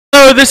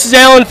Hello, this is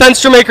Alan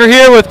Fenstermaker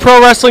here with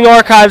Pro Wrestling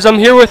Archives. I'm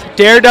here with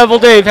Daredevil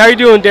Dave. How are you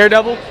doing,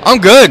 Daredevil? I'm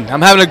good.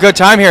 I'm having a good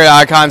time here at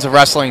Icons of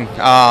Wrestling.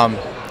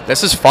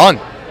 This is fun.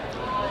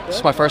 This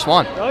is my first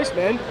one. Nice,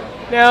 man.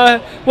 Now,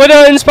 what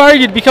inspired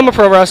you to become a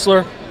pro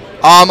wrestler?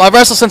 I've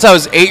wrestled since I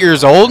was 8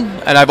 years old,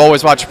 and I've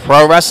always watched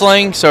pro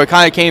wrestling, so it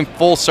kind of came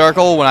full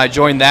circle when I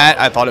joined that.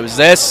 I thought it was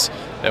this.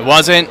 It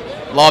wasn't.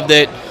 Loved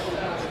it.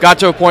 Got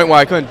to a point where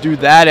I couldn't do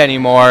that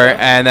anymore,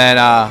 and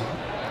then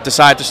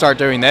decided to start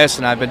doing this,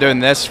 and I've been doing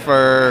this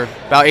for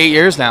about 8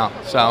 years now.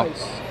 So.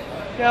 Nice.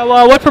 Now,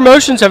 what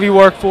promotions have you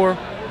worked for?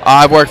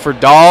 I've worked for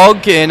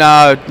Dog in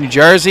New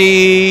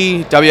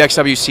Jersey,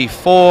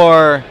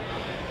 WXWC4,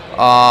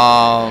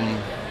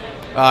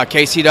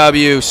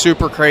 KCW,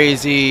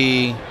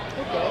 Superkrazee,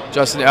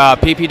 just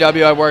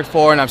PPW I worked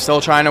for, and I'm still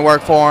trying to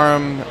work for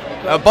them.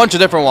 A bunch of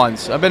different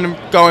ones. I've been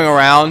going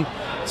around.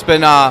 It's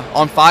been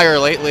on fire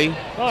lately,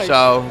 nice.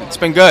 So it's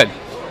been good.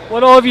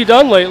 What all have you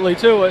done lately,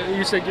 too?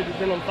 You said you've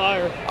been on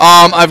fire.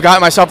 I've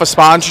got myself a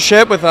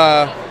sponsorship with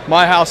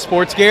My House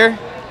Sports Gear,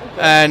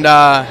 and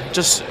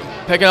just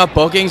picking up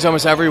bookings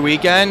almost every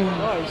weekend.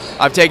 Nice.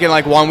 I've taken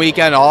like one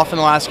weekend off in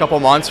the last couple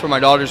months for my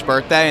daughter's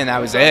birthday, and that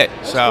was it.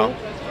 That's so.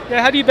 Cool.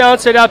 Now, how do you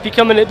balance it out,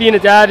 being a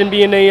dad and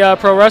being a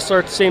pro wrestler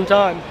at the same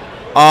time?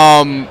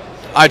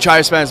 I try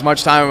to spend as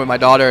much time with my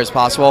daughter as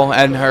possible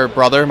and her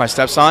brother, my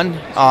stepson.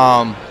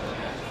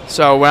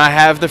 So when I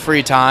have the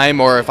free time,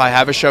 or if I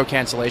have a show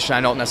cancellation,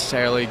 I don't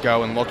necessarily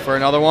go and look for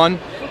another one.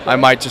 I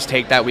might just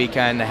take that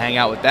weekend to hang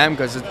out with them,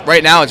 because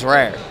right now it's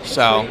rare.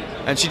 So,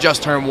 and she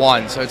just turned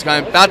 1, so it's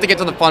about to get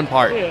to the fun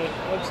part. Yeah,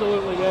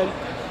 absolutely, man.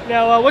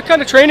 Now, what kind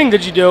of training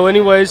did you do,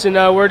 anyways, and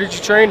where did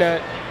you train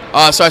at?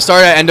 So I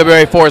started at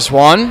NWA Force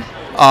 1,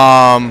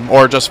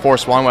 or just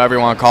Force 1, whatever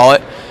you want to call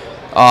it.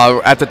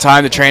 At the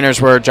time, the trainers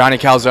were Johnny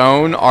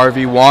Calzone,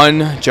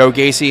 RV1, Joe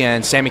Gacy,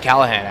 and Sammy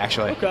Callahan,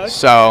 actually. Okay.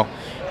 So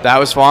that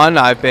was fun.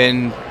 I've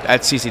been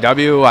at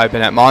KCW, I've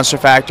been at Monster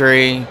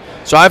Factory.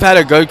 So I've had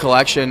a good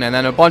collection, and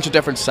then a bunch of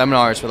different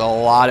seminars with a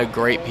lot of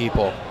great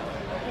people. All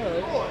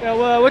right.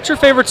 Now, what's your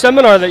favorite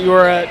seminar that you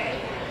were at?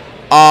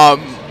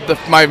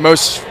 My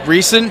most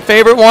recent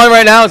favorite one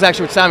right now is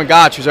actually with Simon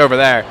Gotch, who's over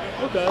there.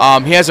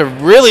 Okay. He has a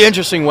really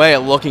interesting way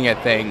of looking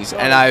at things,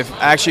 and I've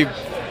actually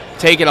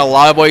taken a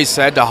lot of what he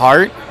said to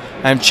heart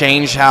and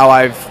changed how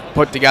I've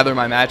put together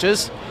my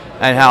matches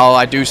and how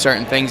I do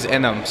certain things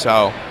in them.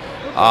 So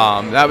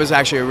that was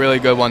actually a really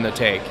good one to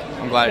take.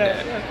 I'm glad I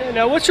did. Okay.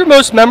 Now, what's your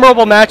most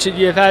memorable match that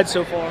you've had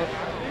so far?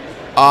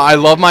 I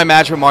love my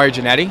match with Mario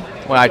Jannetty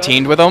when I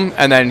teamed with him,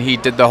 and then he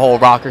did the whole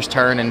Rockers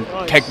turn and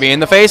kicked me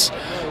in the face.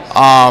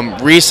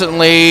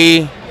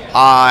 Recently,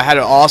 I had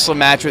an awesome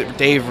match with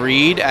Dave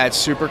Reed at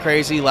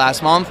Superkrazee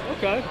last month.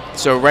 Okay.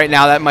 So right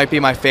now, that might be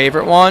my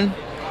favorite one.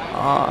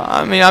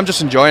 I mean, I'm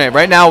just enjoying it.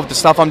 Right now, the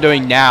stuff I'm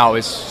doing now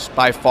is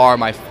by far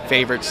my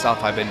favorite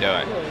stuff I've been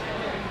doing.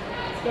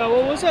 Now,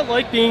 what was that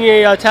like being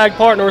a tag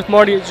partner with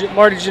Marty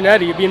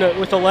Jannetty, being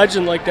with a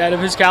legend like that of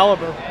his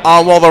caliber?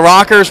 Well, the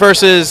Rockers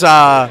versus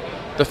the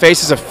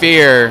Faces of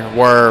Fear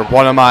were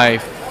one of my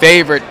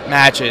favorite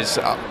matches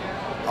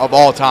of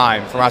all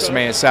time from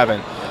WrestleMania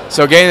 7.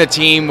 So getting the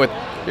team with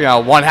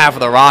one half of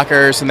the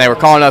Rockers, and they were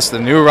calling us the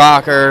New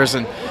Rockers,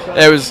 and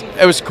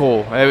it was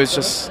cool. It was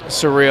just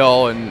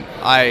surreal, and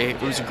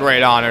it was a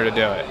great honor to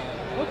do it.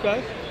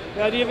 Okay.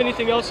 Now, do you have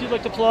anything else you'd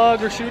like to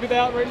plug or shoot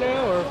about right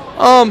now, or?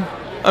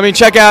 I mean,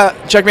 check me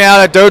out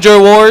at Dojo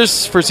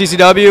Wars for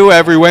CCW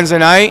every Wednesday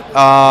night.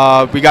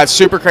 We got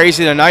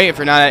Superkrazee tonight if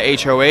you're not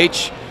at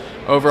HOH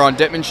over on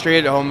Dittman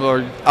Street at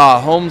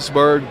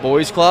Holmesburg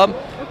Boys Club.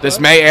 Okay. This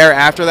may air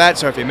after that,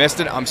 so if you missed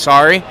it, I'm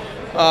sorry.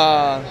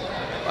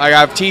 I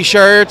got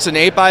T-shirts and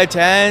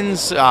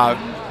 8x10s.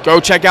 Go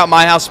check out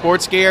My House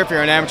Sports Gear if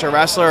you're an amateur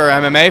wrestler or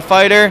MMA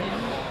fighter.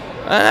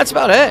 That's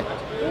about it.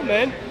 Cool,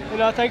 man.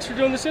 And thanks for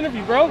doing this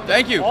interview, bro.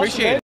 Thank you. Awesome,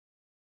 appreciate it.